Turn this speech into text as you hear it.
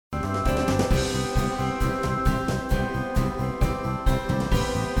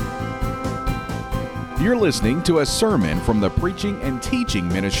You're listening to a sermon from the preaching and teaching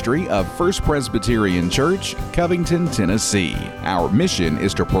ministry of First Presbyterian Church, Covington, Tennessee. Our mission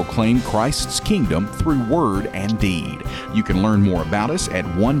is to proclaim Christ's kingdom through word and deed. You can learn more about us at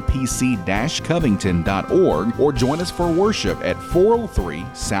 1pc-covington.org or join us for worship at 403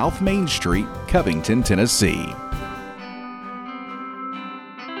 South Main Street, Covington, Tennessee.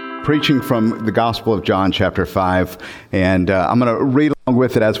 Preaching from the Gospel of John, chapter 5, and I'm going to read along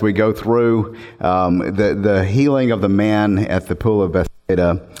with it as we go through the healing of the man at the pool of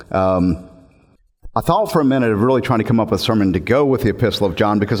Bethsaida. I thought for a minute of really trying to come up with a sermon to go with the Epistle of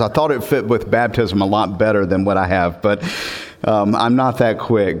John because I thought it fit with baptism a lot better than what I have, but I'm not that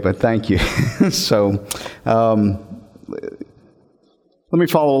quick, but thank you. So, let me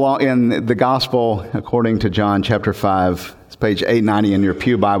follow along in the Gospel according to John, chapter 5. Page 890 in your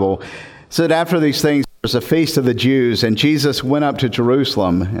pew Bible. It said, after these things, there was a feast of the Jews, and Jesus went up to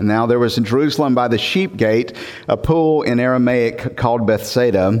Jerusalem. And now there was in Jerusalem by the sheep gate a pool in Aramaic called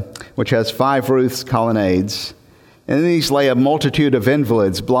Bethsaida, which has 5 roofs, colonnades. And in these lay a multitude of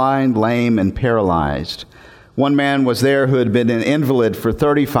invalids, blind, lame, and paralyzed. One man was there who had been an invalid for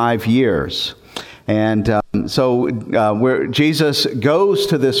 35 years. And so where Jesus goes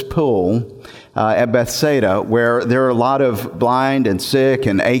to this pool at Bethsaida, where there are a lot of blind and sick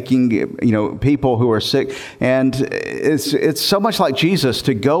and aching, people who are sick. And it's so much like Jesus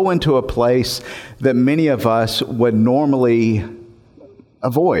to go into a place that many of us would normally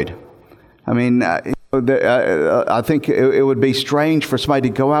avoid. I mean, I think it would be strange for somebody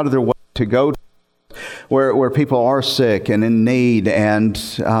to go out of their way to go where people are sick and in need, and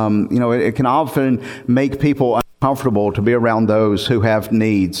it can often make people uncomfortable to be around those who have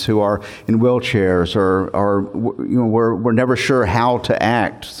needs, who are in wheelchairs, or we're never sure how to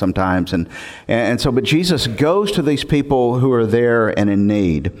act sometimes, and so. But Jesus goes to these people who are there and in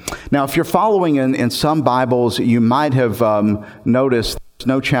need. Now, if you're following in some Bibles, you might have noticed there's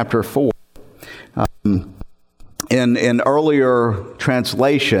no chapter 4. In earlier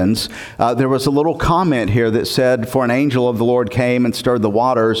translations, there was a little comment here that said, for an angel of the Lord came and stirred the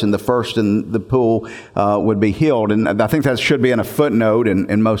waters, and the first in the pool would be healed. And I think that should be in a footnote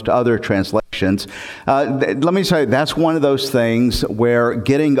in most other translations. Let me say, that's one of those things where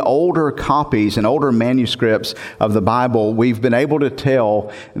getting older copies and older manuscripts of the Bible, we've been able to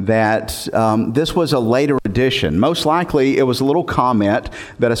tell that this was a later edition. Most likely, it was a little comment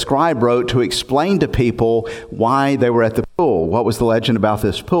that a scribe wrote to explain to people why they were at the pool, what was the legend about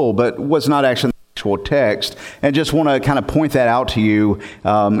this pool, but was not actually the actual text. And just want to kind of point that out to you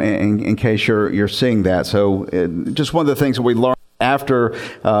in case you're seeing that. So just one of the things that we learned after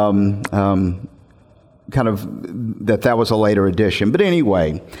kind of that was a later edition. But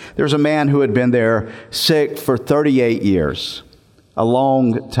anyway, there's a man who had been there sick for 38 years, a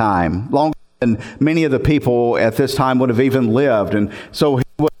long time, longer than many of the people at this time would have even lived. And so he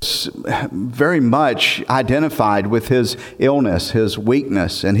was very much identified with his illness, his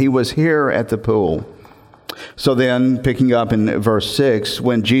weakness, and he was here at the pool. So then, picking up in verse 6,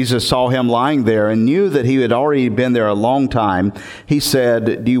 when Jesus saw him lying there and knew that he had already been there a long time, he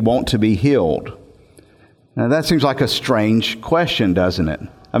said, "Do you want to be healed?" Now that seems like a strange question, doesn't it?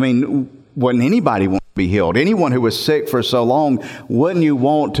 I mean, wouldn't anybody want to be healed? Anyone who was sick for so long, wouldn't you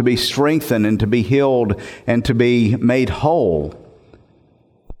want to be strengthened and to be healed and to be made whole?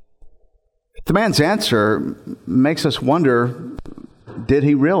 The man's answer makes us wonder, did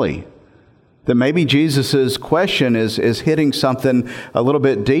he really? That maybe Jesus' question is hitting something a little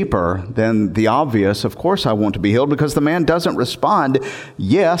bit deeper than the obvious. Of course I want to be healed, because the man doesn't respond.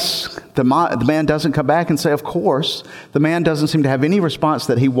 Yes, the man doesn't come back and say, of course. The man doesn't seem to have any response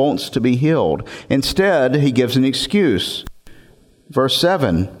that he wants to be healed. Instead, he gives an excuse. Verse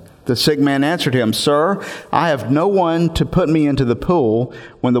 7, the sick man answered him, "Sir, I have no one to put me into the pool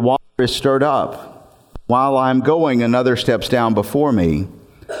when the water is stirred up. While I'm going, another steps down before me."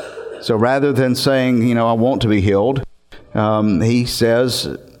 So rather than saying, I want to be healed, he says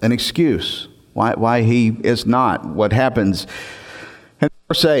an excuse why he is not. What happens? In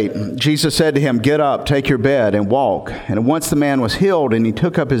verse 8, Jesus said to him, "Get up, take your bed, and walk." And once the man was healed, and he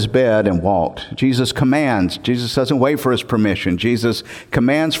took up his bed and walked. Jesus commands. Jesus doesn't wait for his permission. Jesus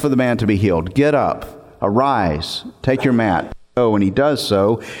commands for the man to be healed. Get up, arise, take your mat. Oh, and he does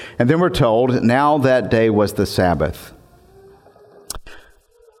so. And then we're told, now that day was the Sabbath.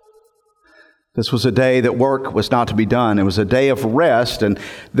 This was a day that work was not to be done. It was a day of rest, and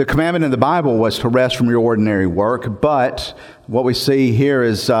the commandment in the Bible was to rest from your ordinary work. But what we see here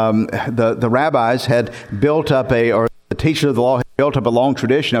is the rabbis had built up the teacher of the law had built up a long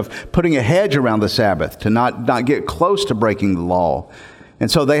tradition of putting a hedge around the Sabbath to not get close to breaking the law.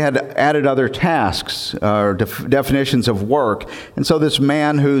 And so they had added other tasks or definitions of work. And so this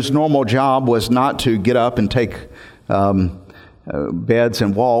man whose normal job was not to get up and take beds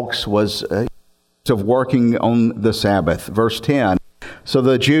and walks was of working on the Sabbath. Verse 10. So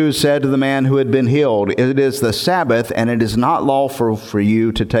the Jews said to the man who had been healed, "It is the Sabbath, and it is not lawful for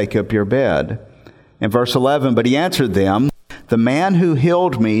you to take up your bed." In verse 11, but he answered them, "The man who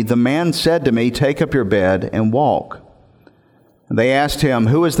healed me, the man said to me, 'Take up your bed and walk.'" And they asked him,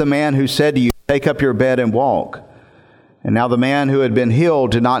 "Who is the man who said to you, 'Take up your bed and walk'?" And now the man who had been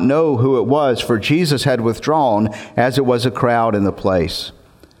healed did not know who it was, for Jesus had withdrawn, as it was a crowd in the place.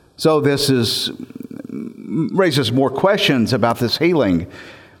 So this raises more questions about this healing.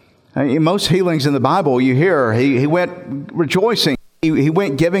 In most healings in the Bible, you hear he went rejoicing. He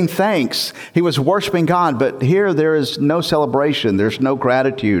went giving thanks. He was worshiping God. But here there is no celebration. There's no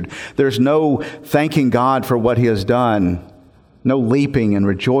gratitude. There's no thanking God for what he has done. No leaping and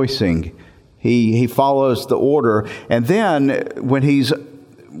rejoicing. He follows the order. And then when he's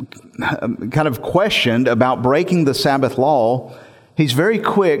kind of questioned about breaking the Sabbath law, he's very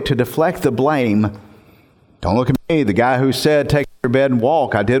quick to deflect the blame. "Don't look at me, the guy who said, 'Take your bed and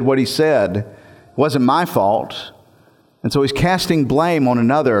walk.' I did what he said. It wasn't my fault." And so he's casting blame on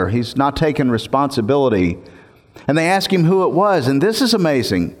another. He's not taking responsibility. And they ask him who it was. And this is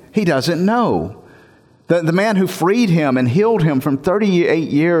amazing. He doesn't know. The man who freed him and healed him from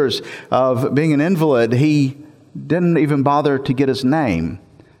 38 years of being an invalid, he didn't even bother to get his name.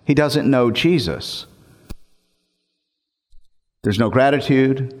 He doesn't know Jesus. There's no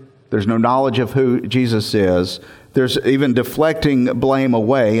gratitude. There's no knowledge of who Jesus is. There's even deflecting blame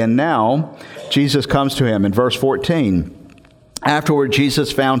away. And now Jesus comes to him in verse 14. Afterward,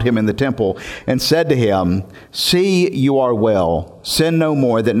 Jesus found him in the temple and said to him, "See, you are well. Sin no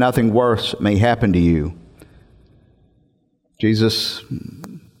more, that nothing worse may happen to you." Jesus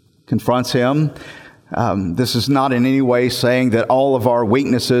confronts him. This is not in any way saying that all of our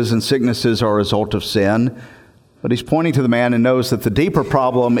weaknesses and sicknesses are a result of sin. But he's pointing to the man and knows that the deeper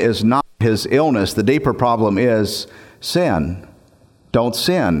problem is not his illness. The deeper problem is sin. Don't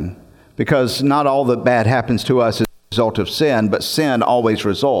sin. Because not all that bad happens to us is a result of sin, but sin always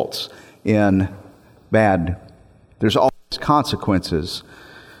results in bad. There's always consequences.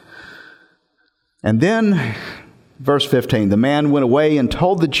 And then, verse 15, the man went away and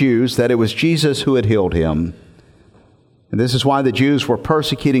told the Jews that it was Jesus who had healed him. And this is why the Jews were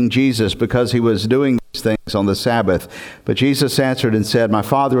persecuting Jesus, because he was doing these things on the Sabbath. But Jesus answered and said, "My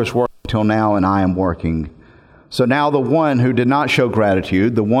Father is working till now, and I am working." So now the one who did not show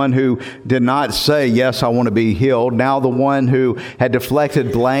gratitude, the one who did not say, "Yes, I want to be healed," now the one who had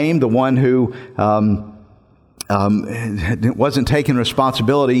deflected blame, the one who wasn't taking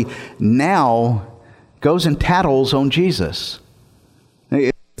responsibility, now goes and tattles on Jesus.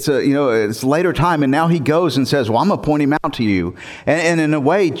 It's later time, and now he goes and says, "Well, I'm going to point him out to you." And in a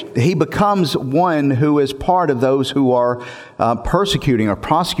way, he becomes one who is part of those who are persecuting or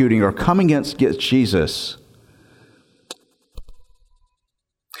prosecuting or coming against Jesus.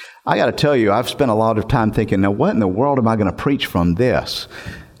 I got to tell you, I've spent a lot of time thinking, now what in the world am I going to preach from this?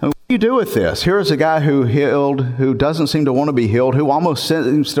 I mean, what do you do with this? Here's a guy who healed, who doesn't seem to want to be healed, who almost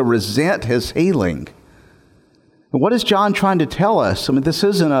seems to resent his healing. What is John trying to tell us? I mean, this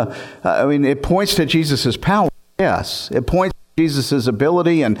isn't it points to Jesus' power, yes. It points to Jesus'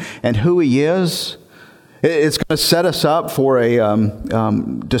 ability and who he is. It's going to set us up for a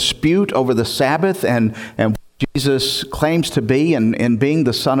dispute over the Sabbath and what Jesus claims to be in being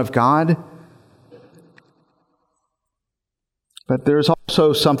the Son of God. But there's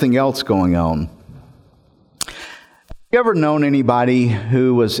also something else going on. Have you ever known anybody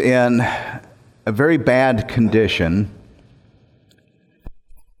who was in a very bad condition,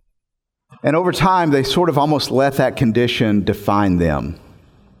 and over time they sort of almost let that condition define them?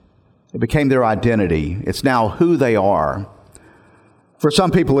 It became their identity. It's now who they are. For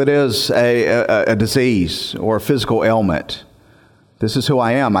some people it is a disease or a physical ailment. This is who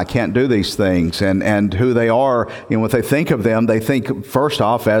I am. I can't do these things. And who they are, what they think of them, they think first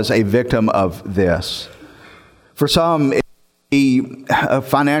off as a victim of this. For some, a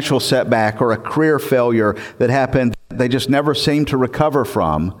financial setback or a career failure that happened, they just never seem to recover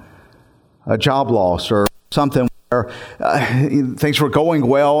from. A job loss or something where things were going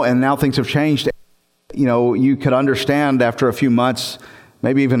well and now things have changed. You could understand after a few months,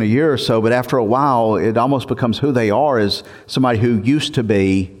 maybe even a year or so, but after a while, it almost becomes who they are as somebody who used to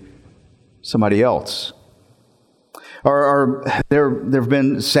be somebody else. Or there have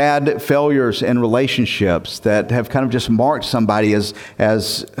been sad failures in relationships that have kind of just marked somebody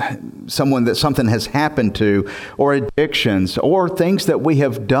as someone that something has happened to, or addictions, or things that we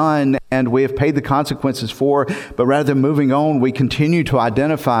have done and we have paid the consequences for, but rather than moving on, we continue to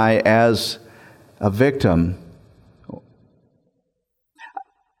identify as a victim.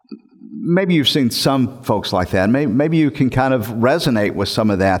 Maybe you've seen some folks like that. Maybe you can kind of resonate with some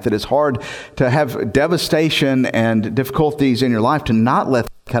of that it's hard to have devastation and difficulties in your life to not let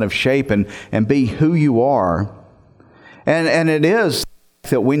that kind of shape and be who you are. And it is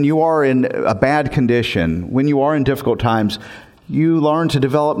that when you are in a bad condition, when you are in difficult times, you learn to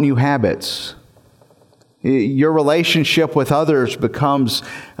develop new habits. Your relationship with others becomes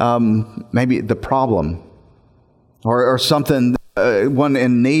maybe the problem or something, one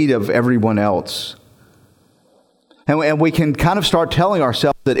in need of everyone else. And we can kind of start telling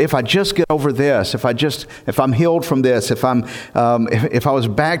ourselves that if I just get over this, if I'm healed from this, if I was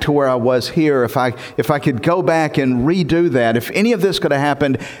back to where I was here, if I could go back and redo that, if any of this could have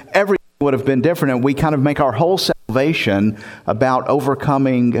happened, everything would have been different. And we kind of make our whole salvation about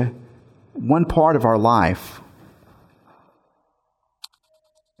overcoming one part of our life.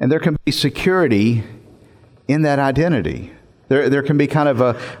 And there can be security in that identity. There can be kind of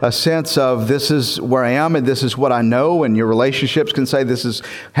a sense of this is where I am and this is what I know, and your relationships can say this is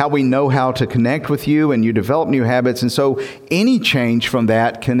how we know how to connect with you, and you develop new habits. And so any change from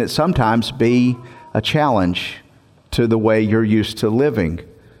that can sometimes be a challenge to the way you're used to living.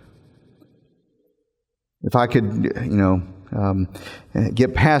 If I could,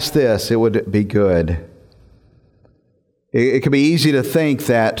 get past this, it would be good. It could be easy to think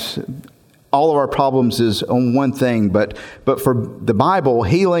that all of our problems is on one thing, but for the Bible,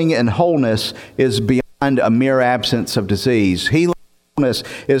 healing and wholeness is beyond a mere absence of disease. Healing and wholeness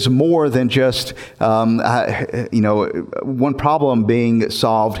is more than just one problem being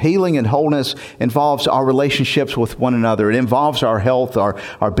solved. Healing and wholeness involves our relationships with one another. It involves our health,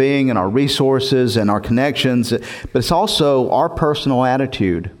 our being, and our resources and our connections. But it's also our personal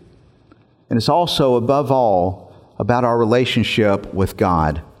attitude, and it's also, above all, about our relationship with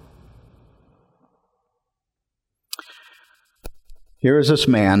God. Here is this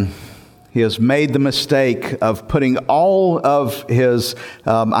man. He has made the mistake of putting all of his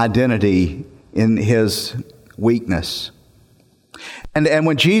identity in his weakness. And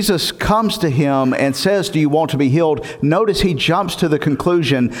when Jesus comes to him and says, "Do you want to be healed?" notice he jumps to the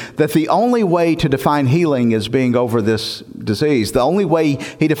conclusion that the only way to define healing is being over this disease. The only way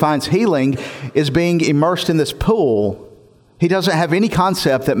he defines healing is being immersed in this pool. He doesn't have any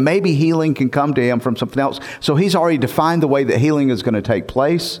concept that maybe healing can come to him from something else. So he's already defined the way that healing is going to take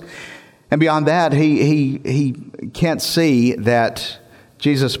place. And beyond that, he can't see that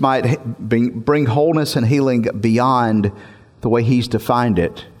Jesus might bring wholeness and healing beyond the way he's defined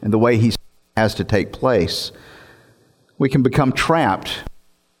it and the way he has to take place. We can become trapped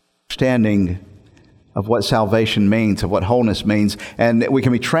understanding of what salvation means, of what wholeness means, and we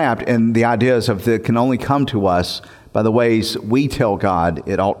can be trapped in the ideas of that can only come to us by the ways we tell God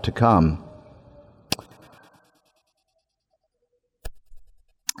it ought to come.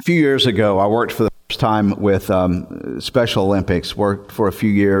 A few years ago, I worked for the first time with Special Olympics, worked for a few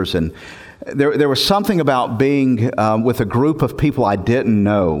years, and there was something about being with a group of people I didn't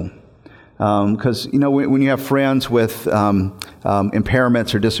know. Because, when you have friends with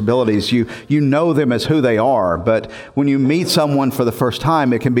impairments or disabilities, you know them as who they are. But when you meet someone for the first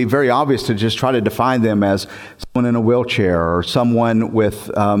time, it can be very obvious to just try to define them as someone in a wheelchair or someone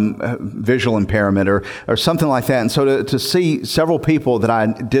with visual impairment or something like that. And so to see several people that I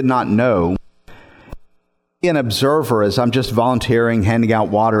did not know, an observer as I'm just volunteering, handing out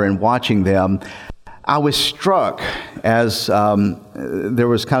water and watching them, I was struck as there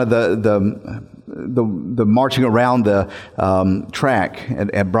was kind of the marching around the track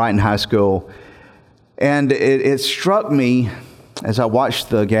at Brighton High School, and it struck me as I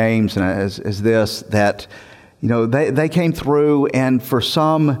watched the games and as this that they came through, and for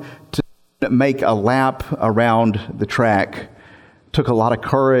some to make a lap around the track took a lot of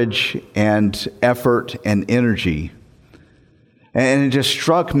courage and effort and energy. And it just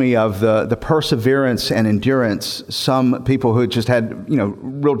struck me of the perseverance and endurance some people who just had,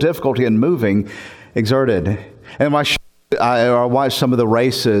 real difficulty in moving exerted. And I watched some of the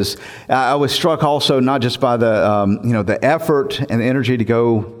races. I was struck also not just by the effort and the energy to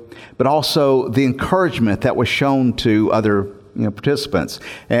go, but also the encouragement that was shown to other participants,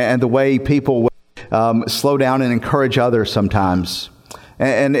 and the way people would slow down and encourage others sometimes.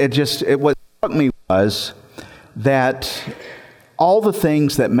 And what struck me was that all the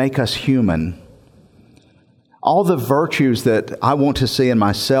things that make us human, all the virtues that I want to see in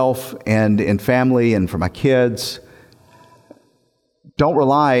myself and in family and for my kids don't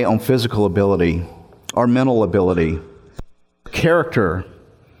rely on physical ability or mental ability. Character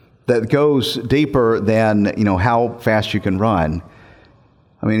that goes deeper than, how fast you can run.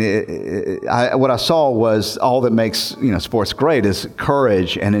 I mean, what I saw was all that makes, sports great is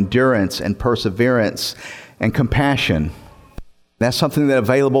courage and endurance and perseverance and compassion. That's something that's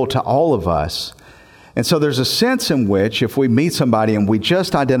available to all of us. And so there's a sense in which if we meet somebody and we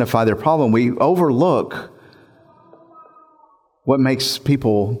just identify their problem, we overlook what makes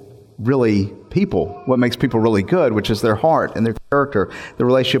people, what makes people really good, which is their heart and their character, their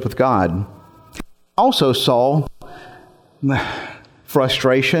relationship with God. I also saw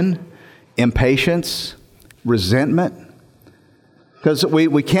frustration, impatience, resentment. Because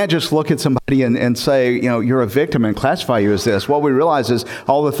we can't just look at somebody and say, you're a victim and classify you as this. What we realize is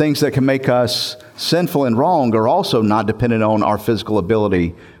all the things that can make us sinful and wrong are also not dependent on our physical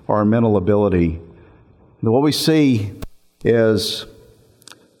ability or our mental ability. And what we see is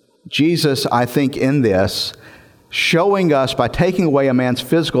Jesus, I think, in this, showing us by taking away a man's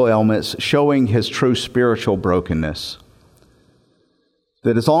physical ailments, showing his true spiritual brokenness.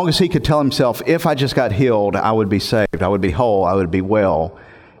 That as long as he could tell himself, if I just got healed, I would be saved, I would be whole, I would be well.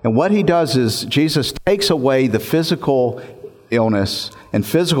 And what he does is Jesus takes away the physical illness and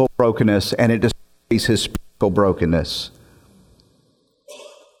physical brokenness, and it displays his spiritual brokenness.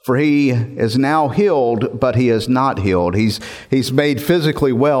 For he is now healed, but he is not healed. He's made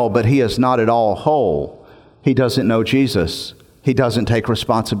physically well, but he is not at all whole. He doesn't know Jesus. He doesn't take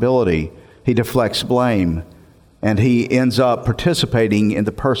responsibility. He deflects blame. And he ends up participating in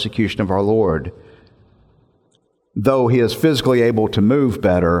the persecution of our Lord. Though he is physically able to move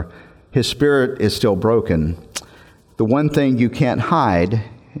better, his spirit is still broken. The one thing you can't hide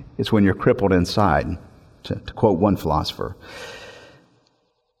is when you're crippled inside, to quote one philosopher.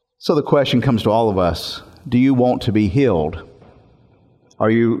 So the question comes to all of us, do you want to be healed? Are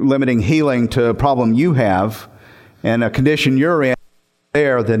you limiting healing to a problem you have and a condition you're in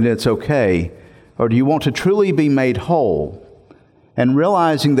there, then it's okay? Or do you want to truly be made whole? And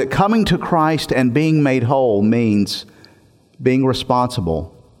realizing that coming to Christ and being made whole means being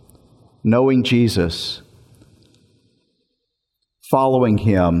responsible, knowing Jesus, following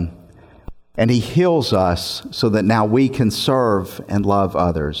him, and he heals us so that now we can serve and love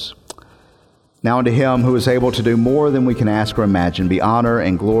others. Now unto him who is able to do more than we can ask or imagine, be honor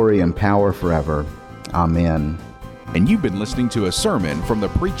and glory and power forever. Amen. And you've been listening to a sermon from the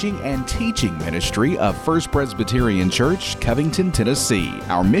preaching and teaching ministry of First Presbyterian Church, Covington, Tennessee.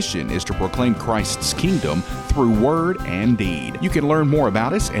 Our mission is to proclaim Christ's kingdom through word and deed. You can learn more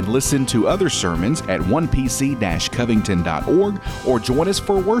about us and listen to other sermons at 1pc-covington.org or join us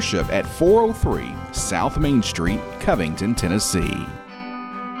for worship at 403 South Main Street, Covington, Tennessee.